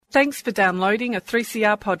Thanks for downloading a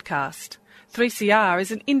 3CR podcast. 3CR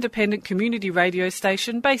is an independent community radio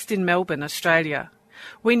station based in Melbourne, Australia.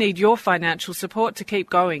 We need your financial support to keep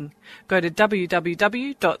going. Go to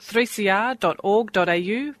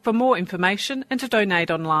www.3cr.org.au for more information and to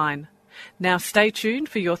donate online. Now stay tuned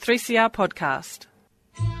for your 3CR podcast.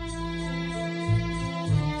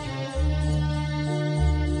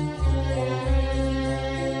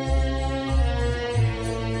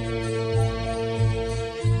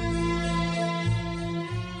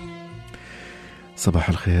 Sabah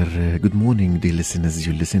al-Khair, good morning dear listeners.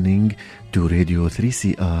 You're listening to Radio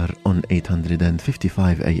 3CR on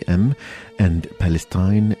 855 AM and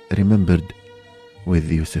Palestine Remembered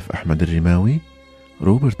with Yusuf Ahmad al-Rimawi,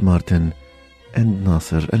 Robert Martin and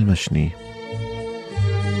Nasser al-Mashni.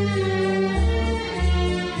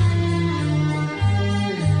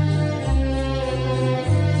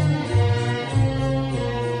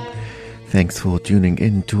 Thanks for tuning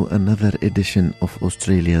in to another edition of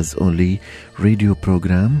Australia's only radio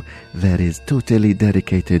program that is totally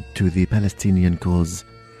dedicated to the Palestinian cause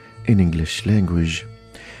in English language.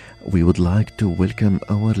 We would like to welcome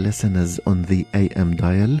our listeners on the AM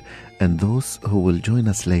dial and those who will join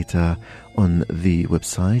us later on the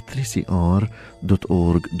website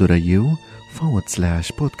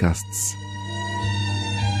 3cr.org.au/podcasts.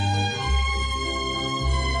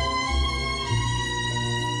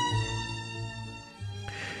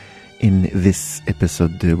 In this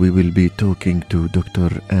episode, we will be talking to Dr.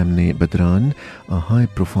 Amne Badran, a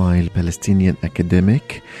high-profile Palestinian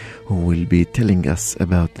academic who will be telling us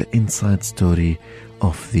about the inside story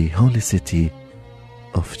of the holy city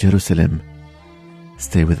of Jerusalem.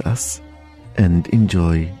 Stay with us and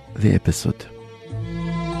enjoy the episode.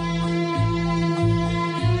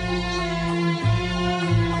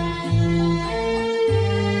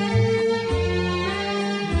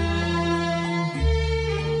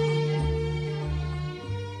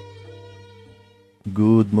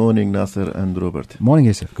 Good morning, Nasser and Robert. Morning,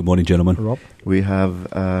 Yusuf. Good morning, gentlemen. Rob. We have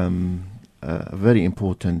a very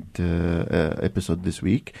important episode this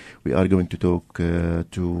week. We are going to talk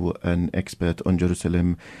to an expert on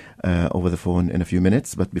Jerusalem over the phone in a few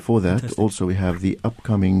minutes. But before that, Fantastic. also we have the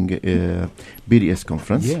upcoming BDS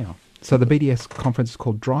conference. Yeah. So the BDS conference is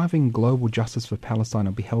called Driving Global Justice for Palestine.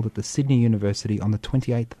 It'll be held at the Sydney University on the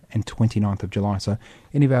 28th and 29th of July. So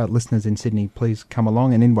any of our listeners in Sydney, please come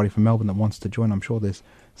along. And anybody from Melbourne that wants to join, I'm sure there's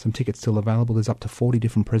some tickets still available. There's up to 40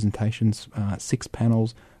 different presentations, 6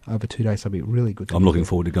 panels over 2 days. So it'll be really good. I'm looking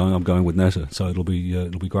forward to going. I'm going with Nasser, so it'll be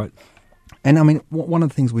great. And I mean, one of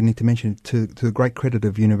the things we need to mention, to the great credit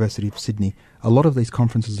of University of Sydney, a lot of these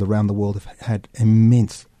conferences around the world have had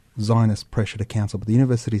immense Zionist pressure to cancel, but the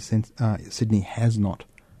University of Sydney has not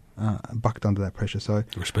bucked under that pressure. So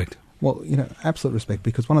Respect. well, absolute respect,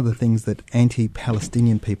 because one of the things that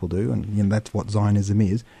anti-Palestinian people do, and that's what Zionism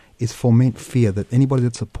is foment fear that anybody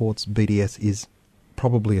that supports BDS is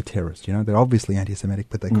probably a terrorist. They're obviously anti-Semitic,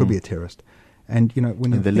 but they could be a terrorist. And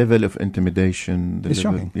when And the level of intimidation, it's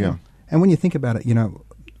shocking. Yeah. And when you think about it,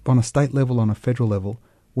 on a state level, on a federal level,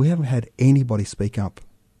 we haven't had anybody speak up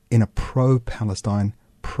in a pro-Palestine,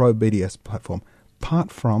 pro-BDS platform,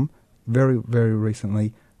 apart from very, very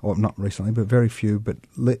recently, or not recently, but very few, but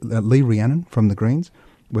Lee Rhiannon from the Greens.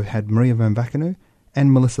 We've had Maria Van Vakenu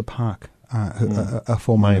and Melissa Park, a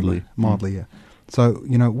former mildly, yeah. So,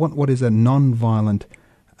 what is a non-violent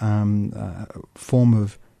form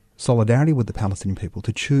of solidarity with the Palestinian people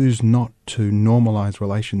to choose not to normalise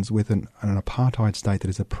relations with an apartheid state that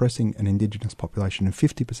is oppressing an indigenous population and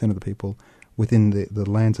 50% of the people within the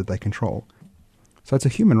lands that they control. So it's a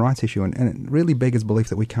human rights issue, and it really beggars belief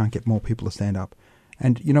that we can't get more people to stand up.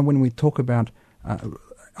 And, when we talk about,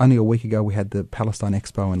 only a week ago we had the Palestine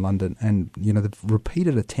Expo in London, and, the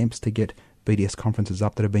repeated attempts to get BDS conferences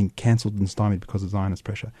up that have been cancelled and stymied because of Zionist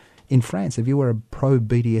pressure. In France, if you wear a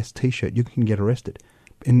pro-BDS T-shirt, you can get arrested.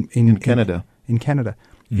 In Canada. In Canada.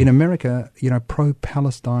 In America,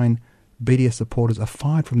 pro-Palestine BDS supporters are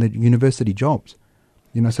fired from their university jobs.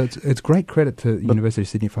 So it's great credit to University of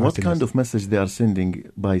Sydney for what kind of message they are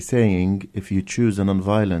sending by saying if you choose a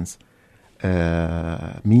non-violence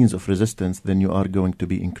means of resistance, then you are going to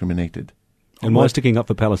be incriminated? And why sticking up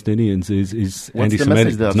for Palestinians is What's anti-Semitic? the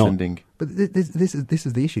message they are It's not. sending? But this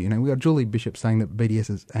is the issue. We got Julie Bishop saying that BDS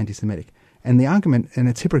is anti-Semitic, and the argument, and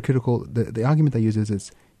it's hypocritical. The argument they use is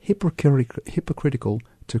it's hypocritical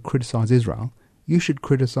to criticise Israel. You should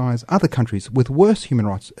criticise other countries with worse human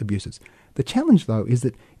rights abuses. The challenge, though, is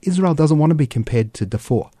that Israel doesn't want to be compared to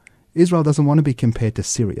Darfur. Israel doesn't want to be compared to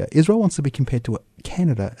Syria. Israel wants to be compared to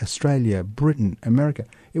Canada, Australia, Britain, America.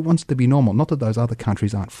 It wants to be normal. Not that those other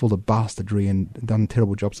countries aren't full of bastardry and done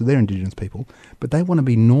terrible jobs to their indigenous people, but they want to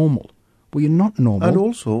be normal. Well, you're not normal. And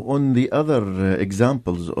also, on the other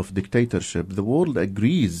examples of dictatorship, the world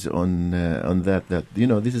agrees on that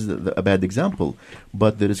this is a bad example,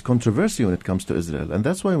 but there is controversy when it comes to Israel, and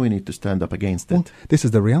that's why we need to stand up against it. Well, this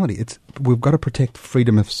is the reality. We've got to protect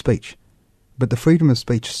freedom of speech. But the freedom of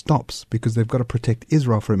speech stops because they've got to protect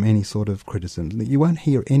Israel from any sort of criticism. You won't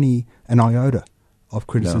hear an iota of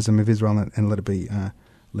criticism of Israel and let it be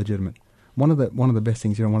legitimate. One of the best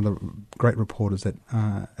things, one of the great reporters at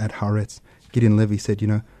Haaretz, Gideon Levy, said,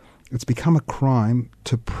 it's become a crime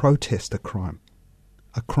to protest a crime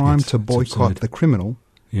to boycott the criminal,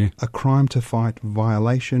 a crime to fight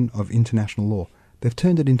violation of international law. They've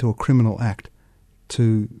turned it into a criminal act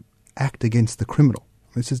to act against the criminal.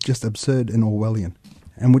 This is just absurd and Orwellian.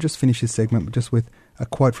 And we'll just finish this segment just with a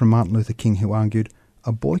quote from Martin Luther King, who argued,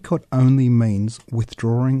 "A boycott only means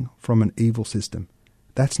withdrawing from an evil system.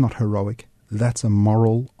 That's not heroic. That's a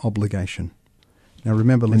moral obligation." Now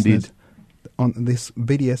remember, listeners, on this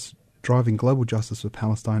BDS driving global justice for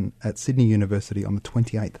Palestine at Sydney University on the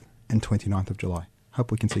 28th and 29th of July.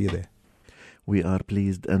 Hope we can see you there. We are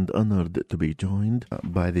pleased and honored to be joined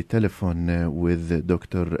by the telephone with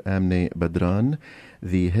Dr. Amne Badran,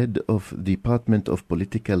 the head of Department of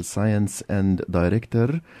Political Science and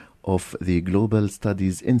director of the Global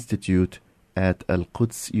Studies Institute at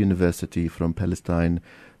Al-Quds University from Palestine.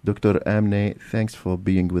 Dr. Amne, thanks for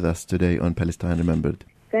being with us today on Palestine Remembered.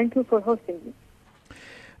 Thank you for hosting me.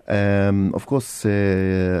 Of course,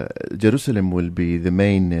 Jerusalem will be the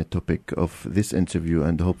main topic of this interview,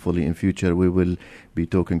 and hopefully in future we will be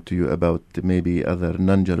talking to you about maybe other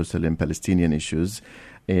non-Jerusalem Palestinian issues.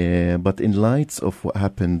 But in light of what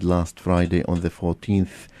happened last Friday on the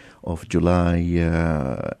 14th of July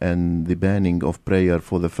and the banning of prayer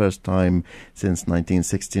for the first time since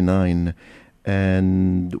 1969,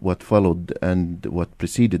 and what followed and what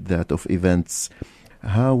preceded that of events,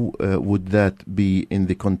 how would that be in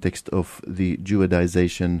the context of the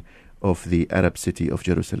Judaization of the Arab city of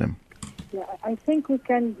Jerusalem? Yeah, I think we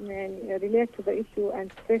can relate to the issue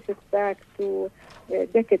and trace it back to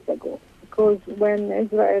decades ago, because when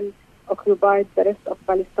Israel occupied the rest of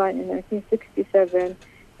Palestine in 1967,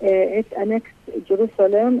 it annexed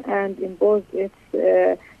Jerusalem and imposed its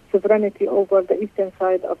sovereignty over the eastern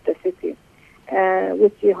side of the city,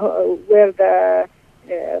 where the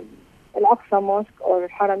Al-Aqsa Mosque or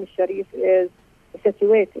Haram al-Sharif is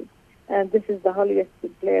situated. And this is the holiest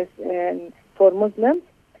place for Muslims.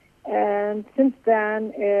 And since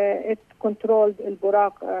then, it controlled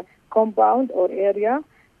Al-Buraq compound or area,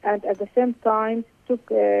 and at the same time took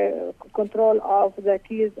control of the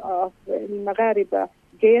keys of Al-Maghariba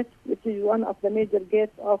gate, which is one of the major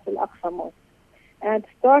gates of Al-Aqsa Mosque, and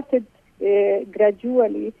started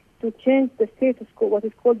gradually to change the status quo, what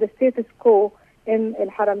is called the status quo in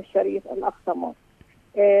Al-Haram al-Sharif, Al-Aqsa Mosque.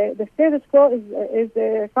 The status quo is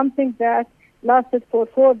something that lasted for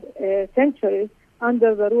 4 centuries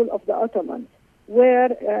under the rule of the Ottomans,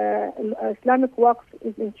 where Islamic Waqf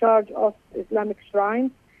is in charge of Islamic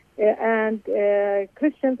shrines, and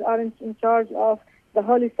Christians are in charge of the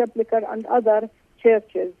Holy Sepulchre and other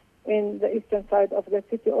churches in the eastern side of the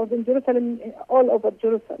city, or in Jerusalem, all over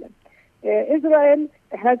Jerusalem. Israel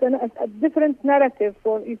has a different narrative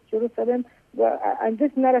for East Jerusalem, and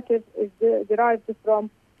this narrative is derived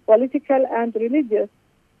from political and religious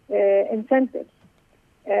incentives.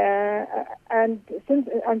 And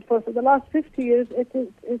for the last 50 years,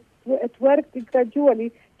 it worked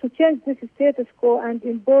gradually to change this status quo and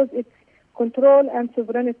impose its control and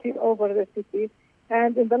sovereignty over the city.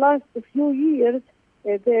 And in the last few years,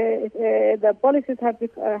 the policies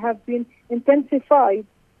have been intensified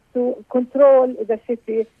to control the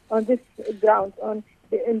city on this ground, on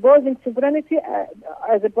imposing sovereignty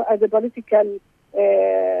as a political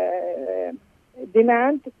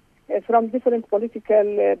demand from different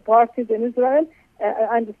political parties in Israel,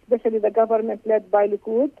 and especially the government led by the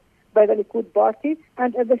Likud party,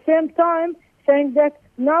 and at the same time saying that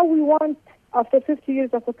now we want, after 50 years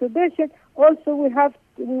of occupation, also we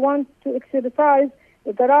want to exercise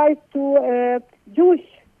the right to Jewish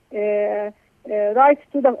rights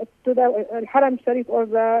to the Haram Sharif or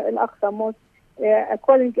the Al-Aqsa Mosque,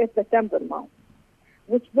 calling it the Temple Mount,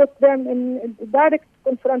 which put them in direct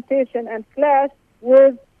confrontation and clash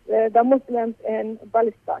with the Muslims in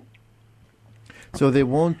Palestine. So they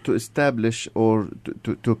want to establish or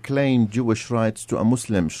to claim Jewish rights to a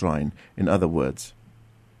Muslim shrine, in other words.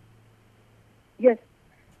 Yes,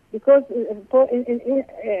 because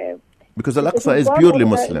Because Al-Aqsa is purely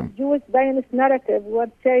Muslim. Jewish Zionist narrative what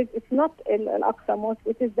says it's not Al-Aqsa Mosque,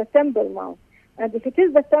 it is the Temple Mount. And if it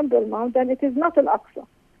is the Temple Mount, then it is not Al-Aqsa.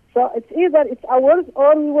 So it's either it's ours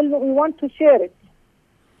or we want to share it.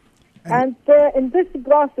 And in this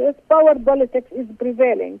process, power politics is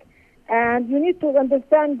prevailing. And you need to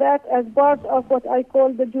understand that as part of what I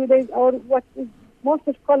call the Judaism, or what is, most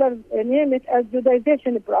scholars name it as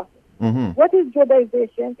Judaization process. Mm-hmm. What is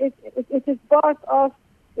Judaization? It is part of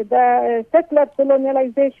the settler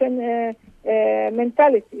colonialization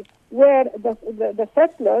mentality, where the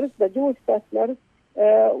settlers, the Jewish settlers,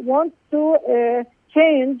 want to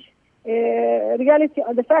change reality,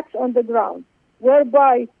 the facts on the ground,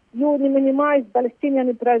 whereby you minimize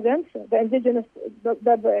Palestinian presence. The indigenous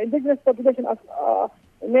population of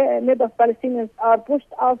made of Palestinians are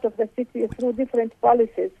pushed out of the city through different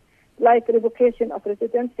policies, like revocation of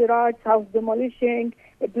residency rights, house demolishing,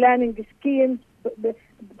 planning schemes,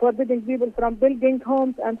 forbidding people from building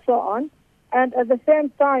homes, and so on. And at the same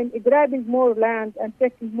time, grabbing more land and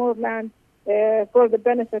taking more land for the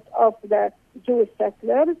benefit of the Jewish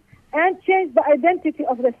settlers, and change the identity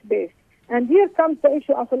of the space. And here comes the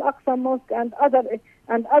issue of Al-Aqsa Mosque and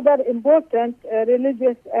other important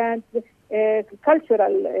religious and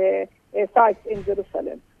cultural sites in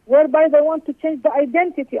Jerusalem, whereby they want to change the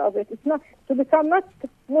identity of it. It's not to become not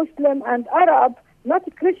Muslim and Arab, not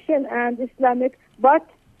Christian and Islamic, but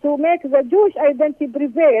to make the Jewish identity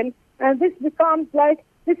prevail. And this becomes like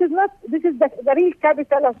this is the real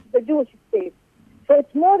capital of the Jewish state. So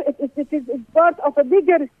it's more it's part of a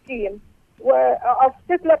bigger scheme of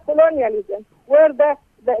settler colonialism, where the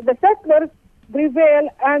settlers prevail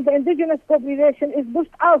and the indigenous population is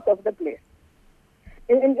pushed out of the place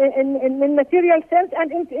in material sense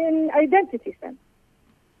and in identity sense.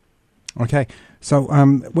 Okay, so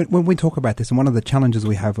when we talk about this, and one of the challenges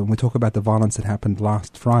we have when we talk about the violence that happened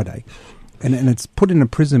last Friday, and it's put in a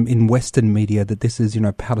prism in Western media that this is,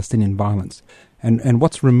 Palestinian violence. And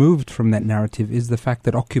what's removed from that narrative is the fact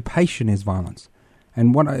that occupation is violence.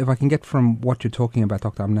 And what if I can get from what you're talking about,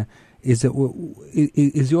 Dr. Amna, is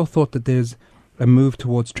your thought that there's a move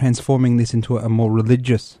towards transforming this into a more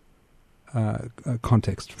religious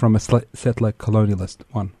context from a settler colonialist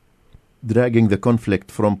one? Dragging the conflict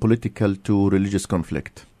from political to religious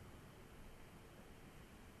conflict.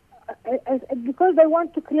 Because they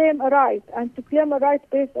want to claim a right, and to claim a right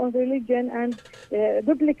based on religion and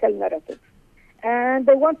biblical narrative. And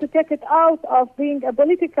they want to take it out of being a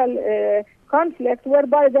political conflict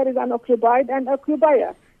whereby there is an occupied and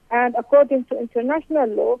occupier. And according to international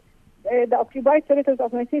law, the occupied territories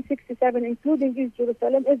of 1967, including East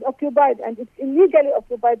Jerusalem, is occupied, and it's illegally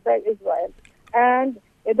occupied by Israel. And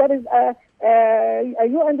there is a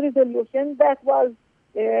UN resolution that was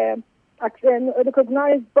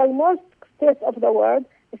recognized by most states of the world,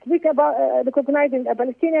 speak about recognizing a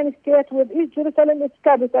Palestinian state with East Jerusalem its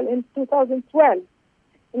capital in 2012,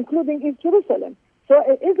 including East Jerusalem. So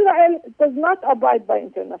Israel does not abide by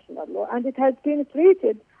international law, and it has been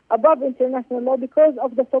treated above international law because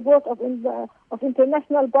of the support of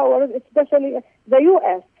international powers, especially the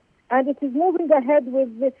U.S. And it is moving ahead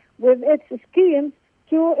with its schemes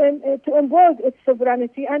to impose its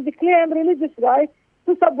sovereignty and claim religious rights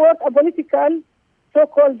to support a political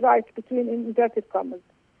so-called right between inverted commas.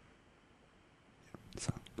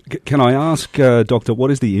 Can I ask, Doctor,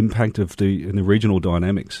 what is the impact of the regional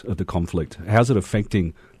dynamics of the conflict? How's it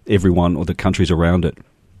affecting everyone or the countries around it?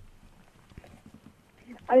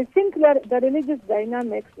 I think that the religious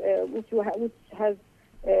dynamics, which has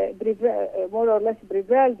more or less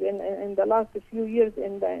prevailed in the last few years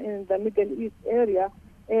in the Middle East area,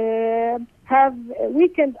 have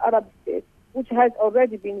weakened Arab states, which has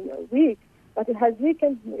already been weak, but it has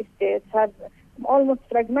weakened states, have almost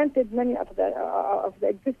fragmented many of the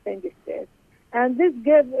existing states. And this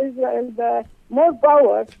gives Israel the more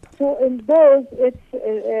power to impose its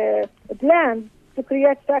plans to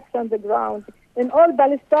create facts on the ground in all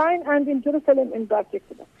Palestine and in Jerusalem in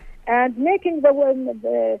particular. And making and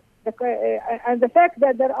the fact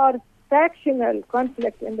that there are factional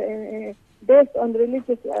conflicts based on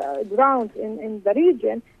religious grounds in the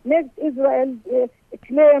region makes Israel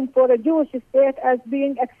claim for a Jewish state as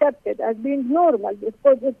being accepted, as being normal.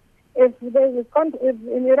 Because if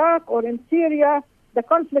in Iraq or in Syria the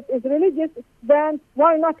conflict is religious, then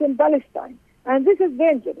why not in Palestine? And this is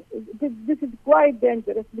dangerous. This is quite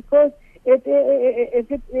dangerous because if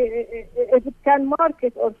it can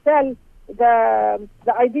market or sell the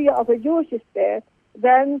idea of a Jewish state,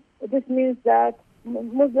 then this means that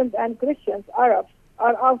Muslims and Christians, Arabs,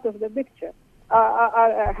 are out of the picture,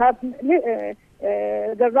 have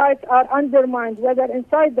the rights are undermined, whether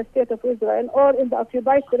inside the state of Israel or in the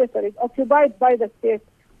occupied territories occupied by the state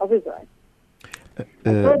of Israel.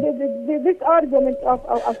 So this argument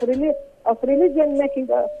of religion making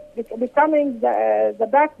becoming the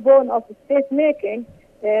backbone of state making,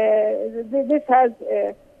 this has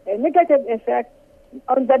a negative effect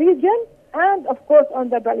on the region and, of course, on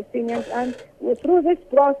the Palestinians. And through this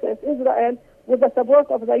process, Israel, with the support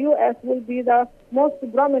of the U.S., will be the most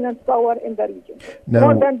prominent power in the region,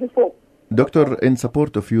 more than before. Doctor, in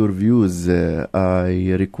support of your views,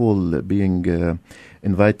 I recall being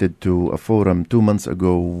invited to a forum 2 months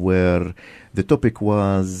ago where the topic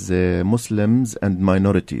was Muslims and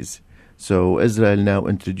minorities. So Israel now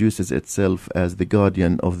introduces itself as the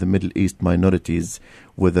guardian of the Middle East minorities,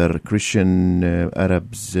 whether Christian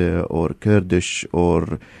Arabs or Kurdish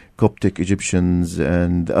or Coptic Egyptians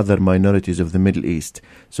and other minorities of the Middle East.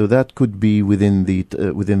 So that could be within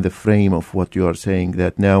the frame of what you are saying,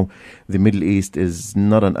 that now the Middle East is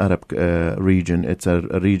not an Arab region. It's a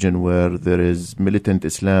region where there is militant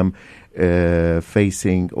Islam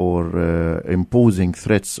facing or imposing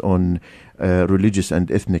threats on religious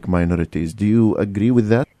and ethnic minorities. Do you agree with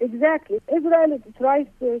that? Exactly. Israel tries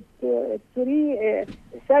to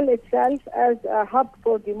sell itself as a hub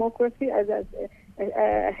for democracy, as a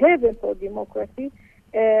haven for democracy,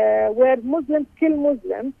 where Muslims kill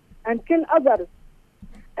Muslims and kill others.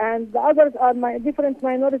 And the others are different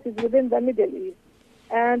minorities within the Middle East.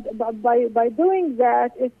 And by doing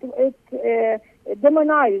that, it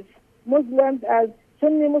demonizes Muslims as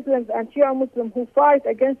Sunni Muslims and Shia Muslims who fight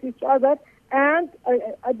against each other, and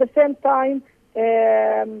at the same time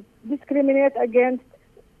discriminate against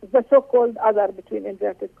the so-called other, between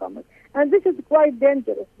inverted commas. And this is quite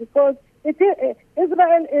dangerous because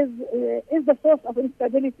Israel is the source of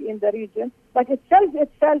instability in the region, but it sells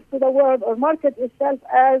itself to the world or markets itself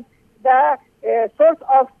as the source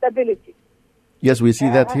of stability. Yes, we see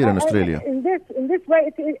that here in Australia. In this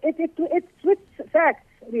way, it switches facts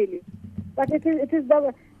really, but it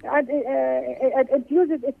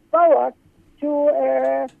uses its power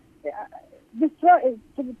to destroy,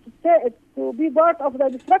 to be part of the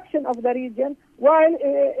destruction of the region, while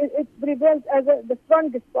it prevails as the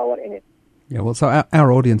strongest power in it. Yeah, well, so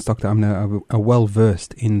our audience, Dr. Amna, are well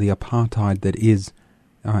versed in the apartheid that is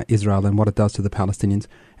Israel and what it does to the Palestinians.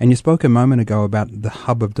 And you spoke a moment ago about the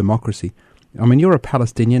hub of democracy. I mean, you're a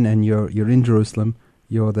Palestinian and you're in Jerusalem.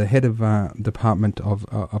 You're the head of department of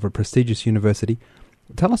a prestigious university.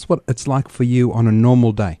 Tell us what it's like for you on a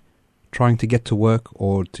normal day, trying to get to work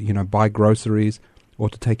or to buy groceries or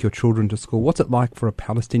to take your children to school. What's it like for a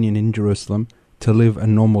Palestinian in Jerusalem to live a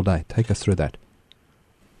normal day? Take us through that.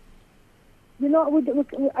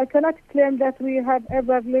 I cannot claim that we have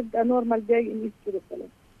ever lived a normal day in East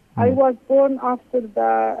Jerusalem. I was born after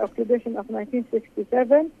the occupation of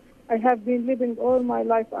 1967. I have been living all my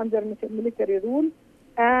life under military rule,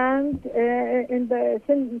 and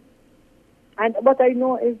what I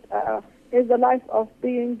know is the life of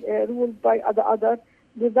being ruled by others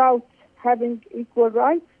without having equal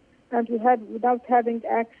rights and without having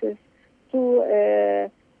access to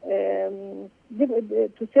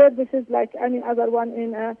services like any other one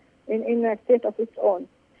in a state of its own.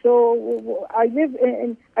 So I live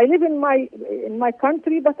in my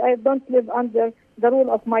country, but I don't live under the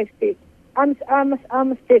rule of my state. I'm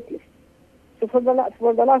stateless. So for the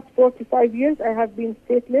last 45 years, I have been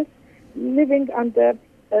stateless, living under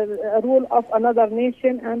a rule of another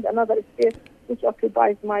nation and another state, which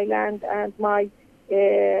occupies my land and my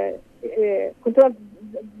control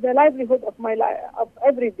the livelihood of my life of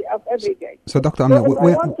every day. So, Dr. Amna,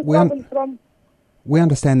 we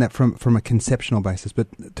understand that from a conceptual basis, but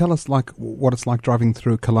tell us what it's like driving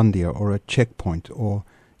through Kalandia or a checkpoint, or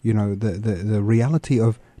the reality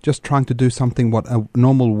of just trying to do something what a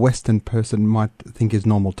normal Western person might think is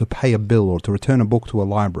normal, to pay a bill or to return a book to a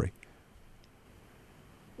library.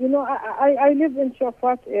 I live in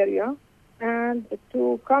Shafat area, and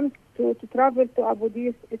to travel to Abu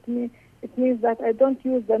Dis, it means that I don't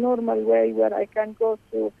use the normal way where I can go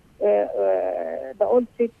to the old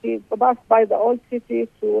city, pass by the old city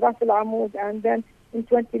to Ras Al Amud, and then in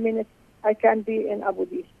 20 minutes I can be in Abu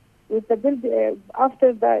Dis. With the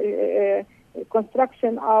after the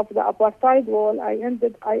construction of the apartheid wall, I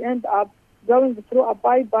end up going through a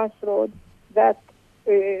bypass road that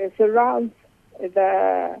surrounds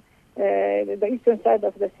the eastern side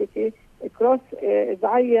of the city, across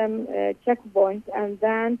Zayem checkpoint, and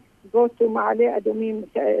then go to Ma'ale Adumim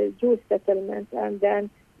Jewish settlement, and then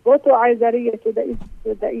go to Aizariya to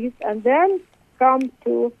the east, and then come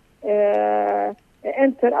to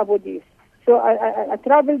enter Abu Dis. So a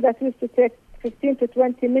travel that used to take 15 to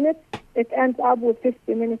 20 minutes it ends up with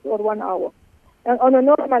 50 minutes or 1 hour on a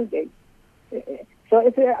normal day. So,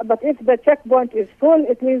 if the checkpoint is full,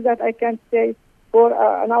 it means that I can stay for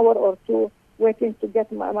an hour or two waiting to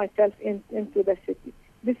get myself into the city.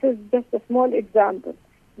 This is just a small example.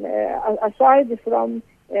 Aside from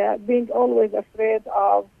being always afraid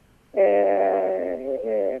of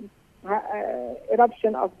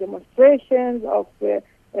eruption of demonstrations, of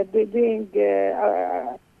being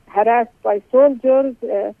harassed by soldiers,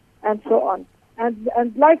 and so on.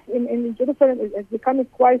 And life in Jerusalem is becoming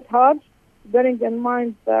quite hard, bearing in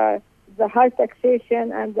mind the high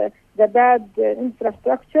taxation and the bad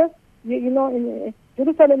infrastructure. In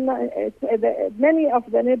Jerusalem, many of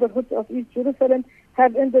the neighborhoods of East Jerusalem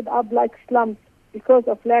have ended up like slums because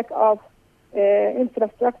of lack of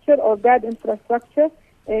infrastructure or bad infrastructure.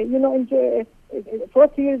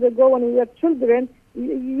 40 years ago when we were children,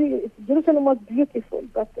 Jerusalem was beautiful,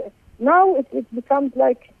 but now it becomes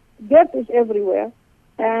like dirt is everywhere,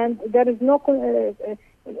 and there is no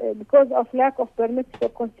because of lack of permits for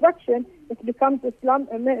construction, it becomes a slum.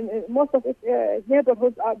 Most of its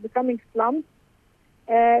neighborhoods are becoming slums.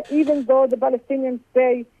 Even though the Palestinians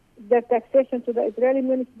pay their taxation to the Israeli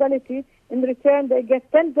municipality, in return they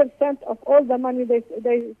get 10% of all the money they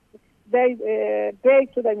pay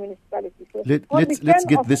to the municipality. So let's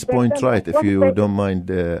get this point right, if you don't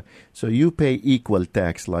mind. So you pay equal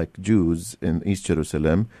tax like Jews in East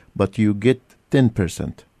Jerusalem, but you get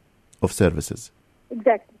 10% of services.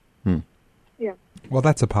 Exactly. Yeah. Well,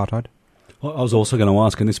 that's apartheid. Well, I was also going to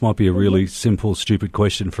ask, and this might be a really simple, stupid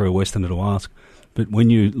question for a Westerner to ask, but when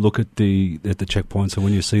you look at the checkpoints and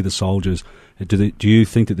when you see the soldiers, do you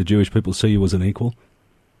think that the Jewish people see you as an equal?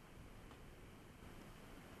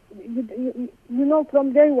 You know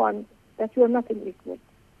from day one that you are not an equal.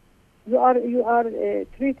 You are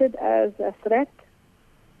treated as a threat,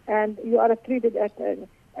 and you are treated as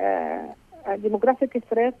a demographic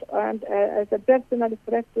threat and as a personal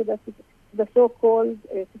threat to the so-called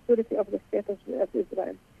security of the state of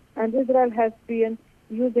Israel. And Israel has been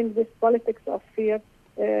using this politics of fear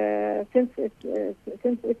since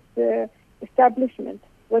its establishment,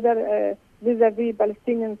 whether vis-a-vis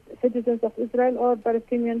Palestinian citizens of Israel or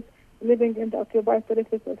Palestinians living in the occupied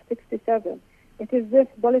territories of 67. It is this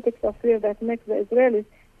politics of fear that makes the Israelis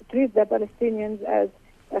treat the Palestinians as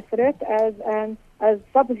a threat, as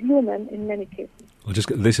subhuman in many cases. Well,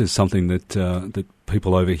 this is something that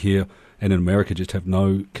people over here and in America just have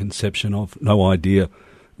no conception of, no idea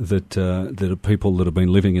that people that have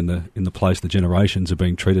been living in the place, the generations, are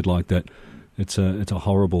being treated like that. It's a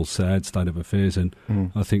horrible, sad state of affairs, and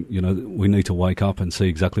I think we need to wake up and see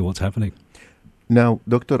exactly what's happening. Now,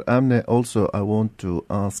 Dr. Amne, also I want to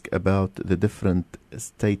ask about the different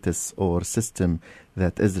status or system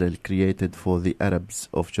that Israel created for the Arabs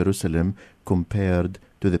of Jerusalem compared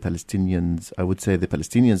to the Palestinians. I would say the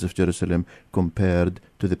Palestinians of Jerusalem compared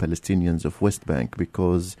to the Palestinians of West Bank,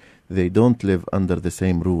 because they don't live under the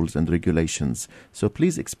same rules and regulations. So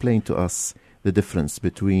please explain to us the difference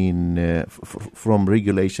between, from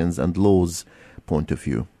regulations and laws point of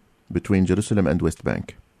view, between Jerusalem and West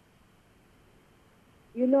Bank.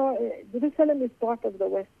 Jerusalem is part of the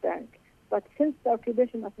West Bank, but since the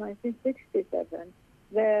occupation of 1967,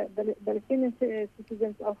 the Palestinian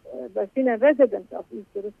citizens of Palestinian residents of East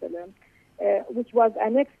Jerusalem, which was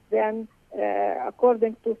annexed then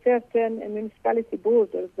according to certain municipality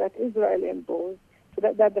borders that Israel imposed,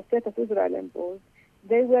 that the state of Israel imposed,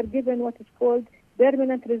 they were given what is called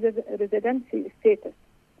permanent residency status.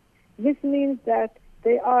 This means that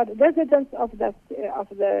they are residents of the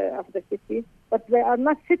city, but they are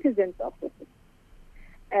not citizens of the city.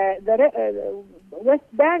 The West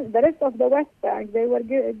Bank, the rest of the West Bank, they were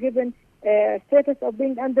given status of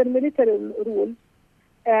being under military rule.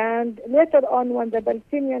 And later on, when the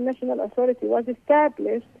Palestinian National Authority was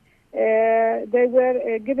established, they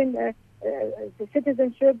were given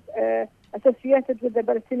citizenship associated with the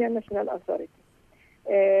Palestinian National Authority.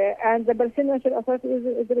 And the Palestinian National Authority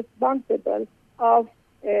is responsible of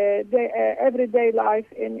the everyday life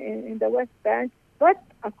in the West Bank, but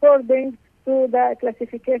according to the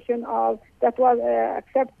classification of that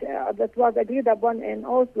was agreed upon in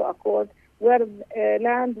Oslo Accord, where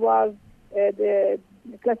land was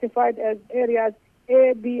classified as areas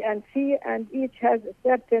A, B, and C, and each has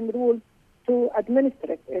certain rules to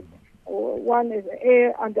administer it. One is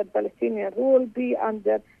A under Palestinian rule, B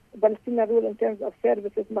under Palestinian rule in terms of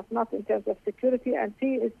services, but not in terms of security, and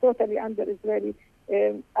C is totally under Israeli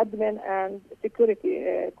admin and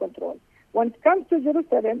security control. When it comes to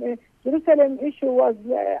Jerusalem, Jerusalem issue was,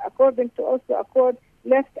 according to Oslo Accord,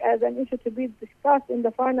 left as an issue to be discussed in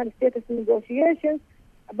the final status negotiations,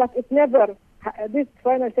 but it never this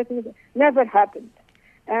final settlement never happened.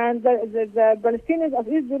 And the Palestinians of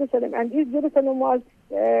East Jerusalem, and East Jerusalem was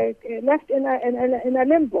left in a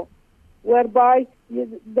limbo, whereby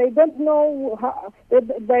they don't know how,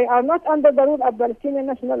 they are not under the rule of Palestinian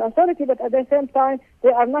National Authority, but at the same time they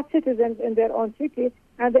are not citizens in their own city,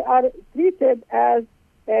 and they are treated as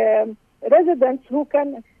residents who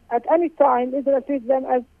can at any time Israel treats them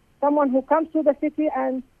as someone who comes to the city,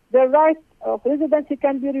 and their right of residency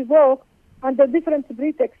can be revoked under different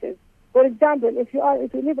pretexts. For example, if you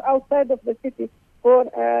live outside of the city for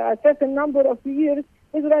a certain number of years,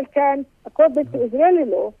 Israel can, according to Israeli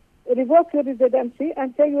law, revoke your residency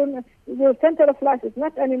and say your center of life is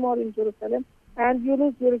not anymore in Jerusalem, and you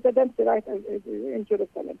lose your residency right in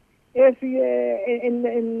Jerusalem. If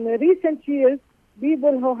in recent years,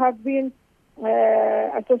 people who have been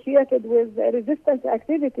associated with resistance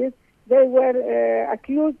activities, they were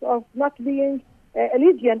accused of not being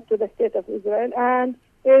allegiant to the state of Israel, and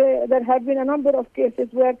there have been a number of cases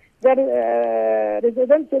where their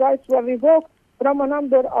residency rights were revoked from a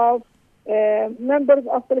number of members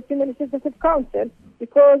of Palestinian Legislative Council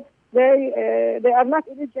because they are not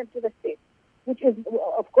allegiant to the state, which is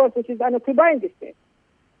an occupying state.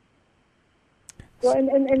 So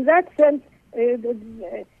in that sense,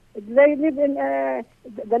 they live in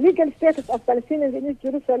the legal status of Palestinians in East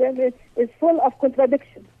Jerusalem is full of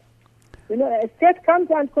contradictions. A state comes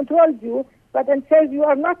and controls you, but and says you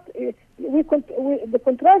are not. We control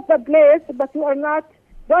the place, but you are not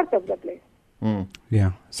part of the place.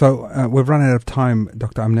 Yeah. So we've run out of time,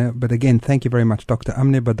 Dr. Amne. But again, thank you very much, Dr.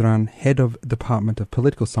 Amne Badran, Head of Department of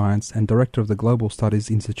Political Science and Director of the Global Studies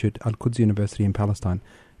Institute, Al-Quds University in Palestine,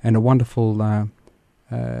 and a wonderful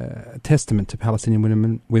testament to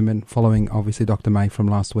Palestinian women following, obviously, Dr. May from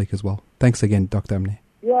last week as well. Thanks again, Dr. Amne.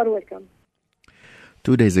 You are welcome.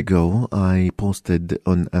 2 days ago, I posted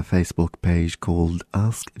on a Facebook page called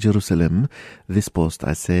Ask Jerusalem. This post,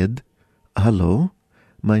 I said, "Hello,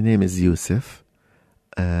 my name is Yusuf.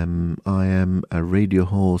 I am a radio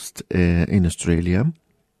host in Australia.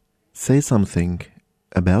 Say something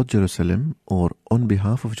about Jerusalem or on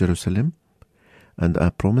behalf of Jerusalem, and I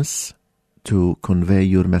promise to convey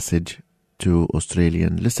your message to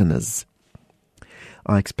Australian listeners."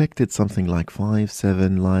 I expected something like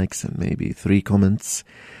 5-7 likes and maybe 3 comments,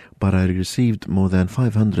 but I received more than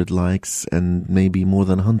 500 likes and maybe more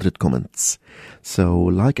than 100 comments. So,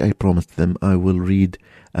 like I promised them, I will read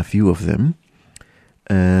a few of them,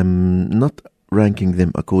 not ranking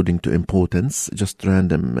them according to importance, just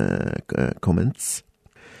random comments.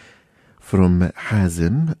 From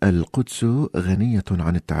حازم: القدس غنية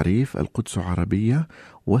عن التعريف، القدس عربية،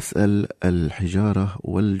 واسأل الحجارة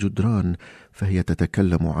والجدران فهي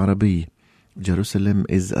تتكلم عربي. Jerusalem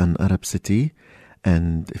is an Arab city,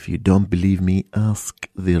 and if you don't believe me, ask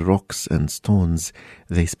the rocks and stones,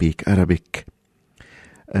 they speak Arabic.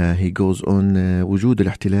 He goes on: وجود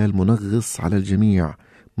الاحتلال منغص على الجميع،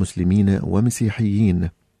 مسلمين ومسيحيين.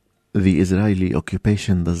 The Israeli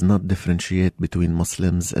occupation does not differentiate between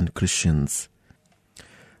Muslims and Christians.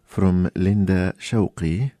 From Linda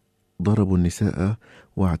Shawqi: ضربوا النساء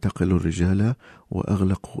واعتقلوا الرجال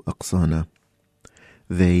وأغلقوا أقصانا.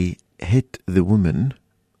 They hit the women,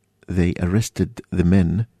 they arrested the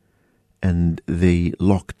men, and they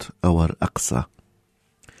locked our Aqsa.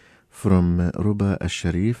 From ربا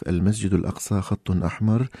الشريف: المسجد الأقصى خط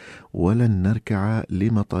أحمر ولن نركع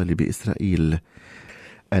لمطالب إسرائيل.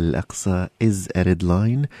 Al-Aqsa is a red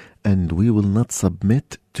line, and we will not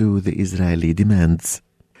submit to the Israeli demands.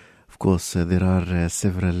 Of course, there are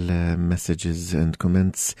several messages and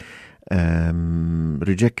comments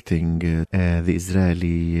rejecting the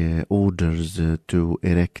Israeli orders to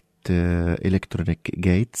erect electronic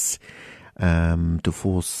gates to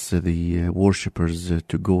force the worshippers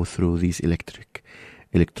to go through these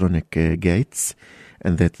electronic gates,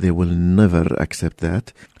 and that they will never accept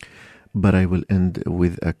that. But I will end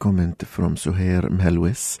with a comment from Suhair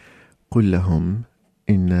Mhalwis: قل لهم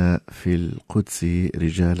إن في القدس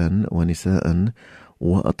رجالا ونساء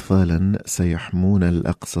وأطفالا سيحمون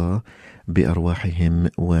الأقصى بأرواحهم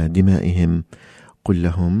ودمائهم. قل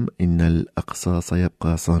لهم إن الأقصى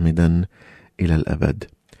سيبقى صامدا إلى الأبد.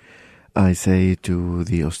 I say to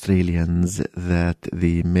the Australians that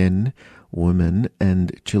the men, women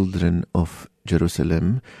and children of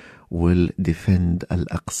Jerusalem will defend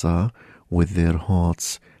Al-Aqsa with their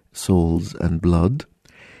hearts, souls and blood,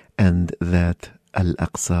 and that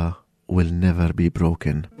Al-Aqsa will never be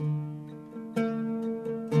broken.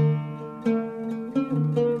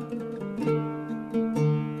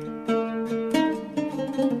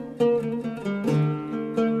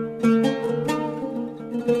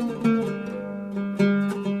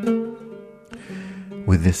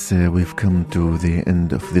 this, we've come to the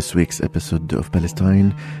end of this week's episode of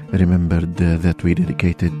Palestine Remembered that we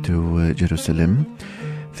dedicated to Jerusalem.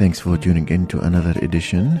 Thanks for tuning in to another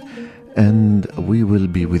edition, and we will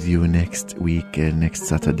be with you next week, next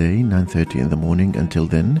Saturday, 9:30 in the morning. Until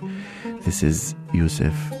then, this is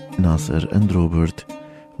Yusuf, Nasser and Robert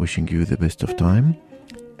wishing you the best of time,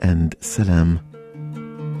 and salam.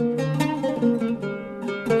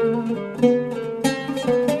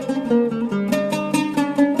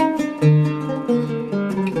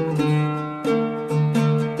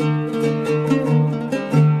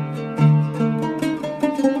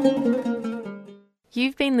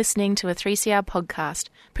 You've been listening to a 3CR podcast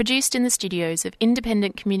produced in the studios of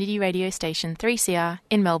independent community radio station 3CR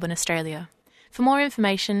in Melbourne, Australia. For more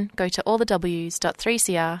information, go to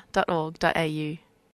allthews.3cr.org.au.